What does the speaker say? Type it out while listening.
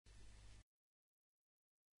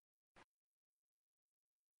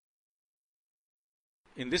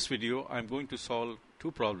In this video, I am going to solve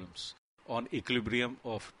two problems on equilibrium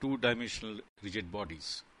of two-dimensional rigid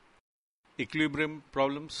bodies. Equilibrium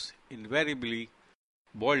problems invariably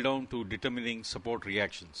boil down to determining support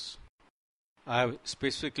reactions. I have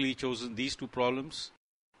specifically chosen these two problems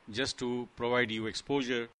just to provide you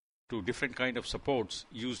exposure to different kind of supports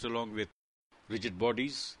used along with rigid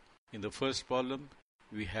bodies. In the first problem,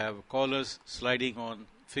 we have collars sliding on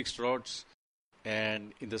fixed rods,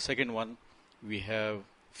 and in the second one, we have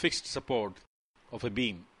fixed support of a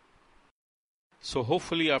beam. So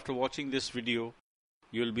hopefully after watching this video,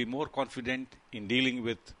 you will be more confident in dealing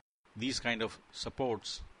with these kind of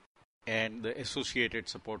supports and the associated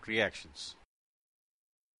support reactions.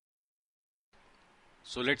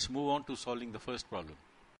 So let's move on to solving the first problem.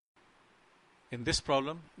 In this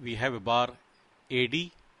problem, we have a bar AD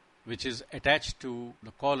which is attached to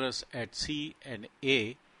the collars at C and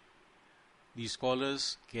A. These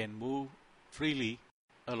collars can move freely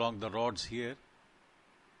along the rods here,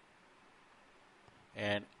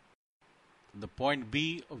 and the point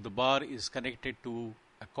B of the bar is connected to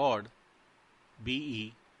a cord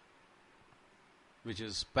BE which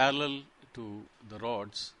is parallel to the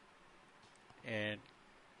rods, and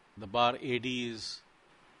the bar AD is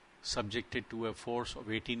subjected to a force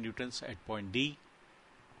of 18 newtons at point D,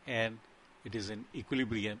 and it is in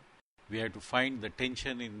equilibrium. We have to find the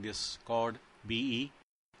tension in this cord BE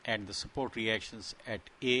and the support reactions at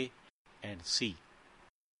A and C.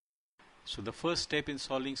 So the first step in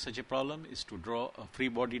solving such a problem is to draw a free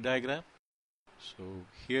body diagram. So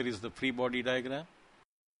here is the free body diagram.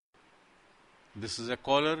 This is a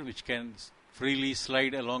collar which can freely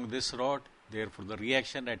slide along this rod. Therefore, the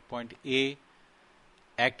reaction at point A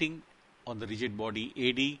acting on the rigid body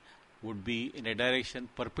AD would be in a direction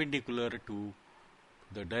perpendicular to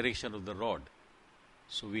the direction of the rod.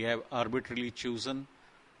 So we have arbitrarily chosen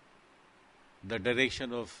the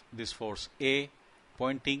direction of this force A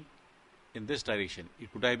pointing in this direction.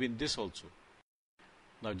 It could have been this also.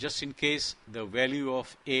 Now just in case the value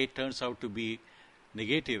of A turns out to be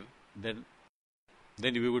negative, then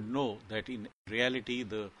we would know that in reality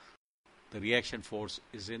the reaction force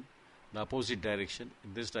is in the opposite direction,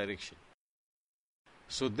 in this direction.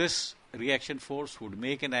 So this reaction force would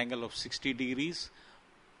make an angle of 60 degrees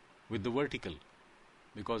with the vertical,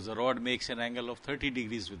 because the rod makes an angle of 30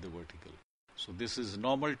 degrees with the vertical. So this is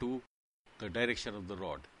normal to the direction of the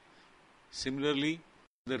rod. Similarly,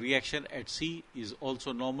 the reaction at C is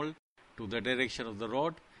also normal to the direction of the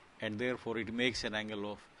rod, and therefore it makes an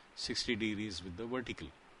angle of 60 degrees with the vertical.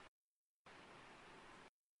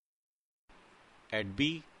 At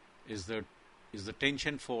B is the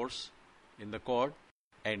tension force in the cord,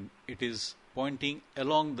 and it is pointing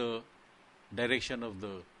along the direction of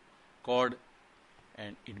the cord,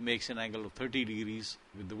 and it makes an angle of 30 degrees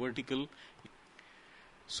with the vertical.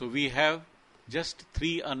 So we have just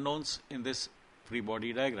three unknowns in this free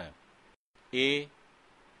body diagram: A,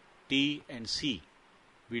 T and C.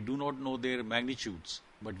 We do not know their magnitudes,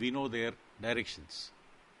 but we know their directions.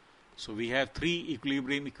 So we have three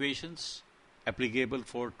equilibrium equations applicable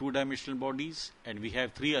for two-dimensional bodies, and we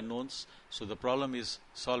have three unknowns, so the problem is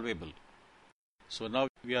solvable. So now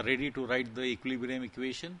we are ready to write the equilibrium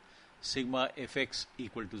equation: sigma Fx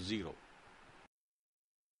equal to 0.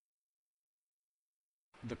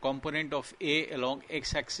 The component of A along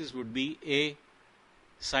x-axis would be A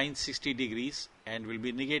sine 60 degrees and will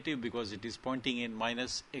be negative because it is pointing in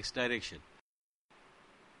minus x direction.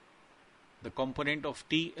 The component of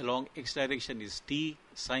T along x direction is T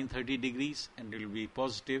sine 30 degrees and it will be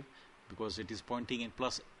positive because it is pointing in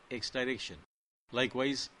plus x direction.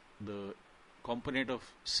 Likewise, the component of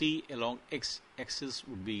C along x-axis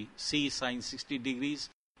would be C sine 60 degrees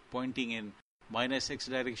pointing in minus x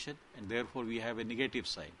direction, and therefore we have a negative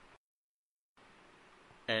sign.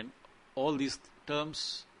 And all these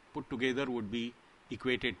terms put together would be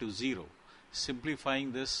equated to 0.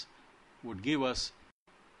 Simplifying this would give us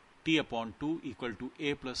T upon 2 equal to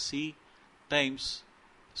A plus C times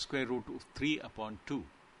square root of 3 upon 2.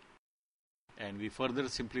 And we further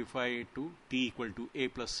simplify it to T equal to A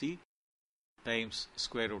plus C times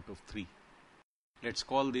square root of 3. Let's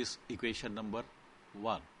call this equation number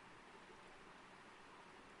 1.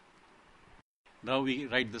 Now we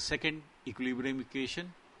write the second equilibrium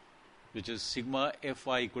equation, which is sigma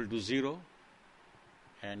Fy equal to 0,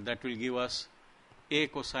 and that will give us A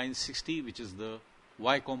cosine 60, which is the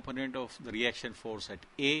y component of the reaction force at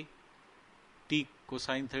A. T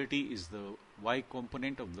cosine 30 is the y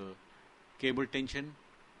component of the cable tension,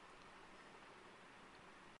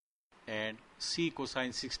 and C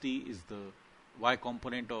cosine 60 is the y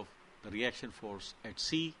component of the reaction force at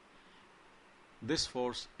C. this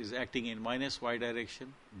force is acting in minus y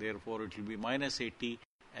direction, therefore it will be minus 80,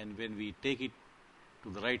 and when we take it to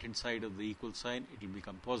the right hand side of the equal sign, it will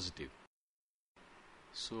become positive.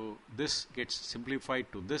 So this gets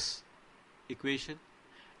simplified to this equation,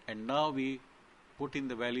 and now we put in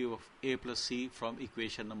the value of A plus C from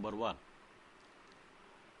equation number 1.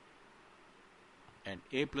 And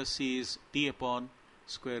A plus C is T upon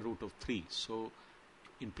square root of 3. So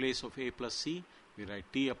in place of A plus C, we write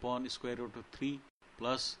T upon square root of 3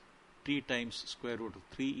 plus T times square root of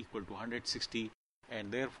 3 equal to 160,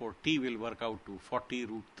 and therefore T will work out to 40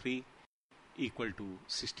 root 3 equal to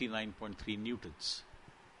 69.3 newtons.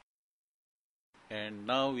 And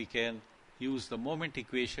now we can use the moment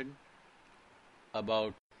equation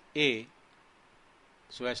about A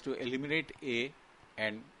so as to eliminate A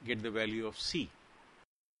and get the value of C.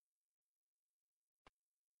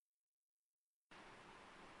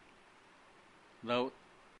 Now,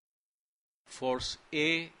 force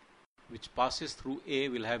A which passes through A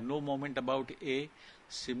will have no moment about A.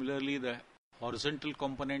 Similarly, the horizontal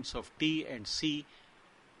components of T and C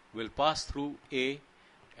will pass through A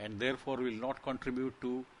and therefore will not contribute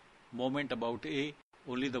to moment about A.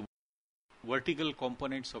 Only the vertical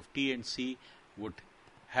components of T and C would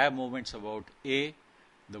have moments about A.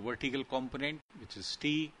 The vertical component, which is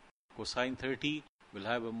T cosine 30, will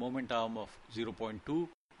have a moment arm of 0.2,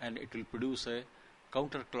 and it will produce a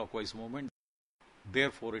counterclockwise moment.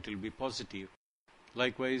 Therefore, it will be positive.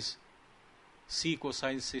 Likewise, C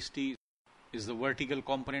cosine 60 is the vertical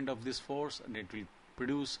component of this force, and it will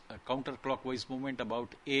produce a counterclockwise moment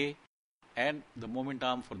about A, and the moment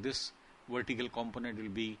arm for this vertical component will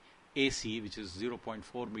be AC, which is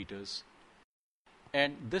 0.4 meters.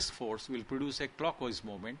 And this force will produce a clockwise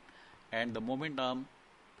moment, and the moment arm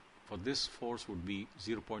for this force would be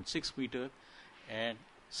 0.6 meter, and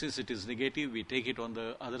since it is negative, we take it on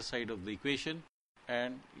the other side of the equation,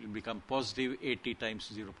 and it will become positive 80 times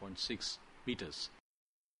 0.6 meters.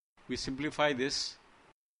 We simplify this,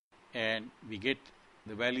 and we get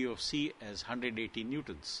the value of C as 180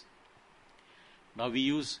 newtons. Now we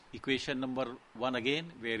use equation number 1 again,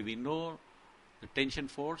 where we know the tension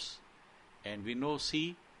force and we know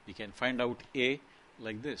C. We can find out A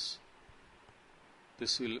like this.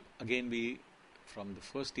 This will again be from the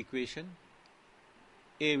first equation.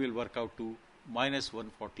 A will work out to minus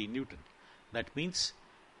 140 Newton. That means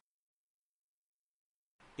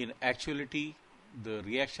in actuality the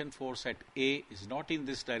reaction force at A is not in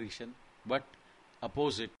this direction but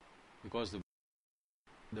opposite, because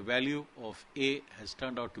the value of A has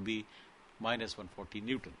turned out to be minus 140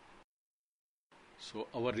 Newton. So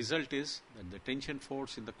our result is that the tension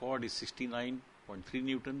force in the cord is 69.3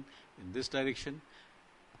 Newton in this direction,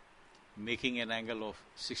 making an angle of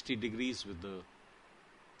 60 degrees with the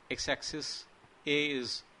x-axis. A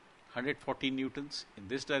is 140 newtons in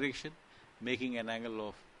this direction, making an angle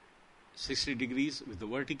of 60 degrees with the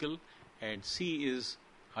vertical, and C is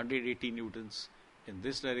 180 newtons in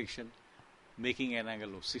this direction, making an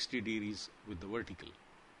angle of 60 degrees with the vertical.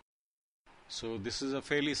 So this is a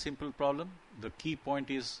fairly simple problem. The key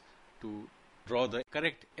point is to draw the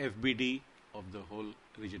correct FBD of the whole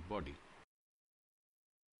rigid body.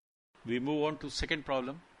 We move on to second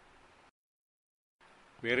problem,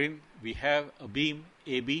 wherein we have a beam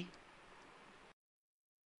AB.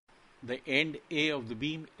 The end A of the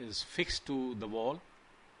beam is fixed to the wall,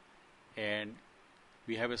 and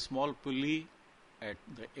we have a small pulley at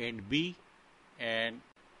the end B, and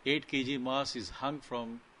 8 kg mass is hung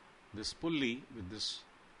from this pulley with this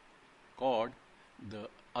cord. The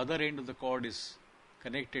other end of the cord is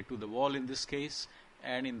connected to the wall in this case,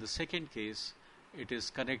 and in the second case it is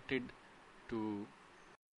connected to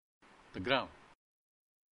the ground.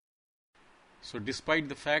 So despite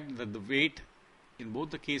the fact that the weight in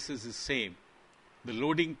both the cases is same, the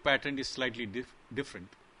loading pattern is slightly different,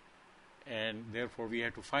 and therefore we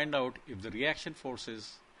have to find out if the reaction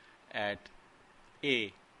forces at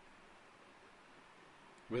A,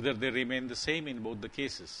 whether they remain the same in both the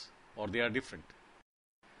cases or they are different.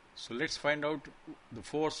 So let's find out the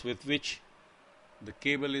force with which the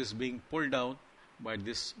cable is being pulled down by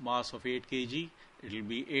this mass of 8 kg. It will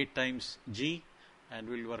be 8 times G and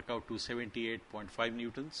will work out to 78.5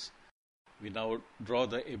 newtons. We now draw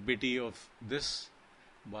the FBD of this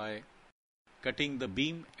by cutting the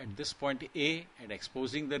beam at this point A and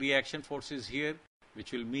exposing the reaction forces here,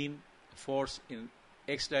 which will mean a force in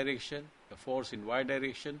X direction, a force in Y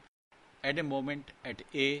direction, at a moment at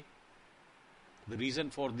A. The reason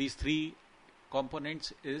for these three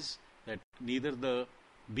components is that neither the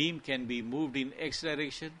beam can be moved in X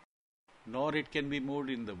direction, nor it can be moved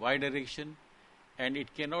in the Y direction, and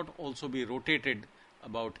it cannot also be rotated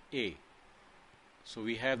about A. So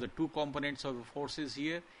we have the two components of the forces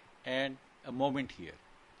here and a moment here,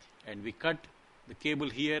 and we cut the cable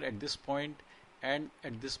here at this point and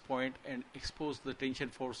at this point and expose the tension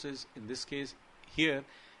forces. In this case here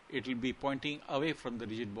it will be pointing away from the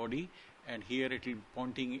rigid body, and here it will be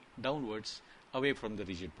pointing downwards away from the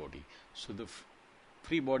rigid body. So the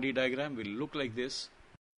free body diagram will look like this,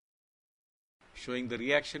 showing the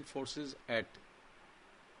reaction forces at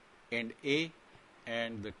end A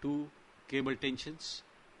and the two cable tensions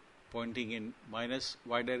pointing in minus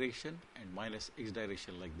y direction and minus x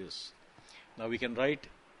direction like this. Now we can write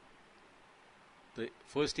the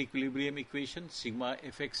first equilibrium equation, sigma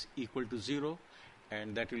fx equal to 0,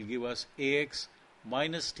 and that will give us ax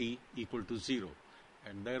minus t equal to 0,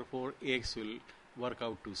 and therefore ax will work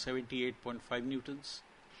out to 78.5 newtons.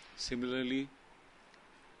 Similarly,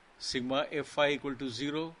 sigma fy equal to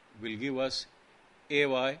 0 will give us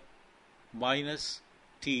ay minus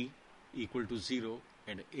t equal to 0,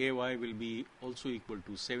 and ay will be also equal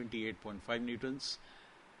to 78.5 newtons.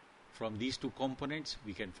 From these two components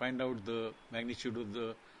we can find out the magnitude of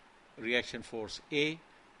the reaction force A,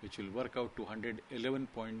 which will work out to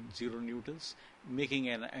 111.0 newtons, making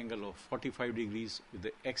an angle of 45 degrees with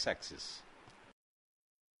the x-axis.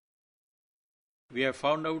 We have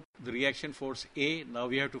found out the reaction force A. Now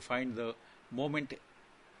we have to find the moment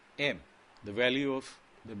M, the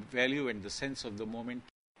value and the sense of the moment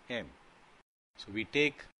M. So we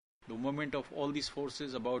take the moment of all these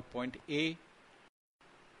forces about point A,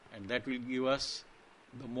 and that will give us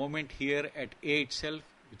the moment here at A itself,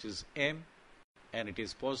 which is M, and it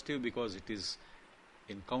is positive because it is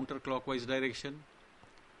in counterclockwise direction.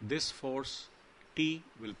 This force T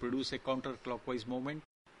will produce a counterclockwise moment,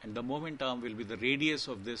 and the moment arm will be the radius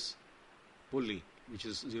of this pulley, which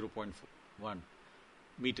is 0.1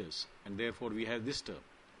 meters, and therefore we have this term.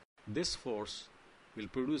 This force will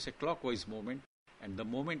produce a clockwise moment, and the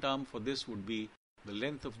moment arm for this would be the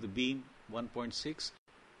length of the beam 1.6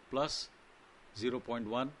 plus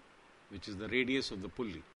 0.1, which is the radius of the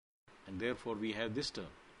pulley, and therefore we have this term.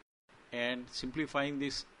 And simplifying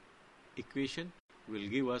this equation will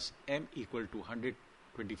give us M equal to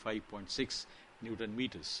 125.6 Newton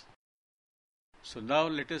meters. So now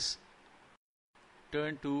let us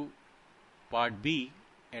turn to part B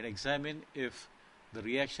and examine if the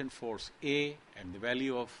reaction force A and the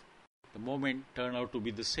value of the moment turn out to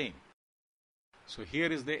be the same. So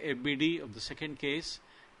here is the FBD of the second case,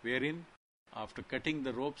 wherein after cutting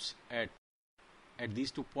the ropes at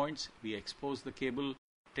these 2 points we expose the cable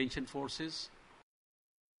tension forces,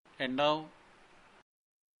 and now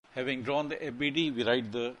having drawn the FBD we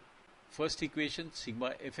write the first equation,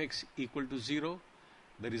 sigma fx equal to 0.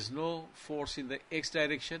 There is no force in the x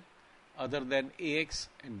direction other than ax,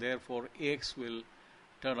 and therefore ax will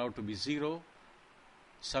turn out to be 0.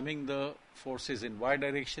 Summing the forces in y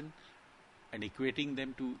direction and equating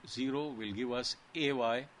them to 0 will give us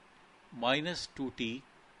ay minus 2t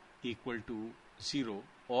equal to 0,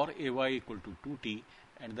 or ay equal to 2t,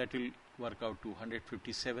 and that will work out to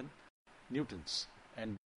 157 newtons,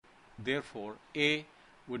 and therefore A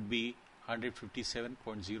would be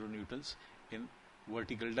 157.0 newtons in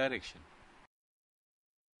vertical direction.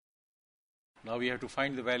 Now we have to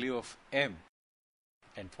find the value of M,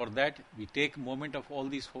 and for that we take moment of all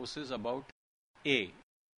these forces about A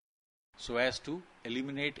so as to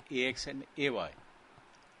eliminate AX and AY,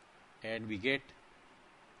 and we get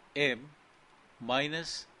M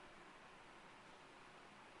minus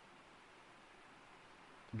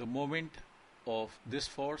the moment of this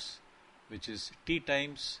force, which is T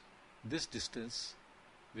times this distance,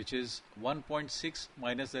 which is 1.6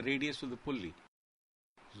 minus the radius of the pulley.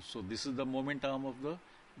 So this is the moment arm of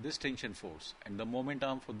this tension force, and the moment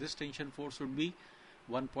arm for this tension force would be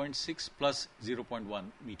 1.6 plus 0.1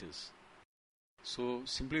 meters. So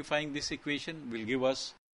simplifying this equation will give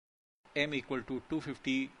us M equal to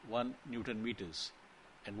 251 Newton meters,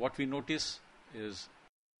 and what we notice is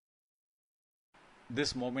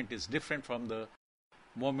this moment is different from the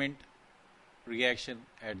moment reaction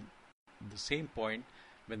at the same point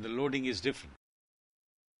when the loading is different.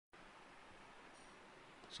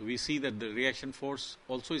 So we see that the reaction force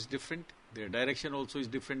also is different, their direction also is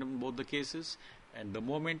different in both the cases, and the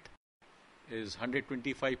moment is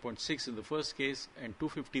 125.6 in the first case and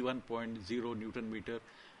 251.0 Newton meter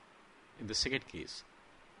in the second case.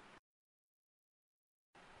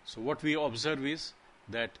 So what we observe is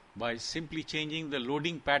that by simply changing the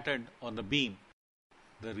loading pattern on the beam,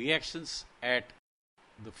 the reactions at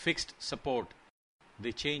the fixed support,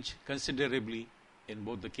 they change considerably in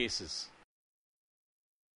both the cases.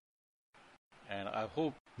 And I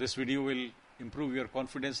hope this video will improve your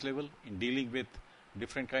confidence level in dealing with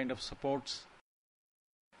different kind of supports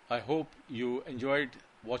I hope you enjoyed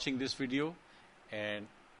watching this video, and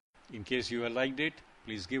in case you have liked it,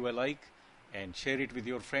 please give a like and share it with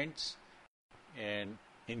your friends. And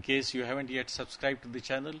in case you haven't yet subscribed to the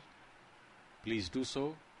channel, please do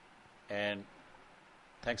so. And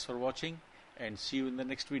thanks for watching, and see you in the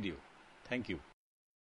next video. Thank you.